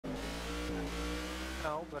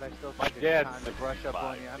No, but I still My think it's dad's time to brush up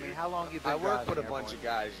on you. I mean, how long you been I driving? work with a bunch Airborne? of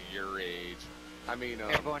guys your age. I mean,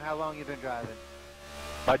 Airborne, how long you been driving?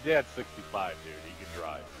 My dad's 65, dude. He can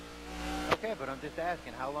drive. Okay, but I'm just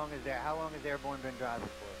asking, how long has Airborne been driving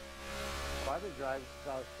for? Well, I've been driving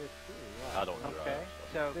since I was 15. Yeah. I don't drive. Okay,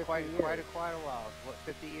 so 50 quite years. a while. What,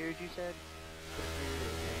 50 years you said? 50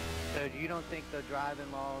 years. So you don't think the driving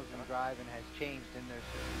laws and driving has changed in those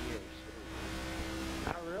 50 years?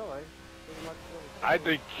 Not really. Pretty much still the I same.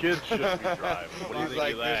 think kids shouldn't be driving. What do you he's think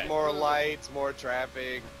like, of that? there's more lights, more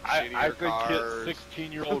traffic, I shittier think cars.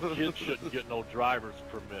 16-year-old kids shouldn't get no driver's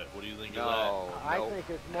permit. What do you think of No, I nope. think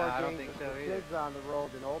it's more No, I don't dangerous think so for either. kids on the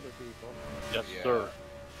road than older people. that? Yes, Yeah. sir.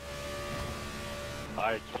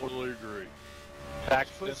 I totally agree. Tax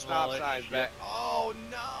Put stop signs back. Oh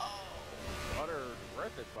no! Butter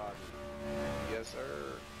worth it, Bobby. Yes, sir.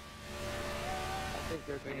 I think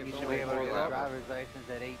they're think You it's should only be able to more get a level. driver's license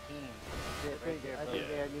at 18. I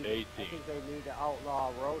think they need to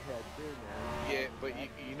outlaw roadhead too, man. Yeah, but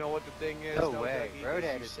you know what the thing is? No though, way. Dougie,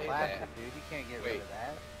 Roadhead you is say classic, that. dude. You can't get Wait. rid of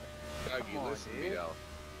that. Dougie, Come on, listen to me dude. though.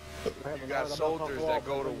 I haven't You got heard about soldiers Buffalo, that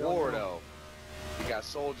go to but they don't war know. though. You got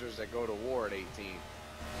soldiers that go to war at 18,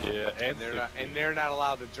 Yeah, and they're not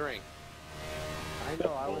allowed to drink. I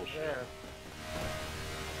know, I was Bullshit. there.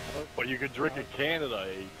 But you could drink in Canada at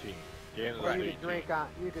 18. Canada's Well, you 18. could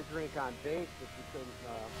drink on base, but you couldn't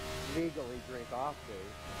legally drink off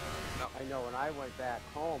base. No. I know when I went back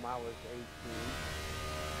home, I was 18.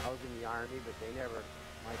 I was in the Army, but they never,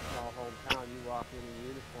 my small hometown, you walk in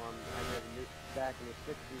uniform. I never knew, back in the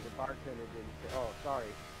 60s, the bartender didn't say, oh,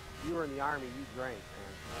 sorry, you were in the Army, you drank,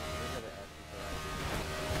 man. They're gonna ask you for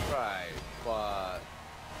that. Right, but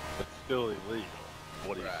It's still illegal.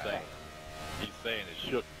 What he's Right. saying. He's saying it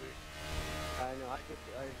shouldn't be. I know, I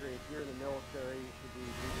agree. If you're in the military, you should be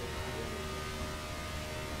legal to do anything.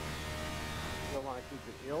 You don't want to keep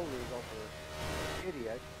it illegal for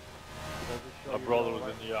idiots. They'll just show My your brother little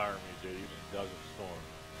was in the Army, dude. He was in Desert Storm.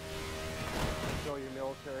 show your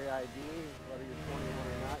military ID, whether you're 21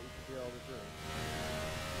 or not, you should be able to drink.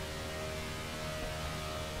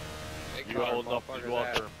 they You call old enough to motherfuckers go out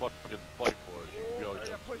that. there and fucking fight for us. You can go I got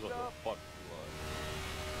just pushed what the up. fuck you want.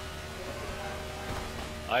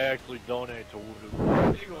 I actually donate to Wounded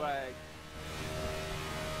Warriors. Big lag.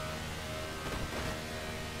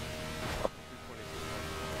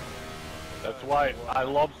 That's why I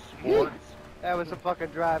love sports. That was some fucking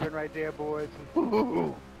driving right there, boys.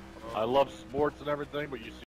 I love sports and everything, but you see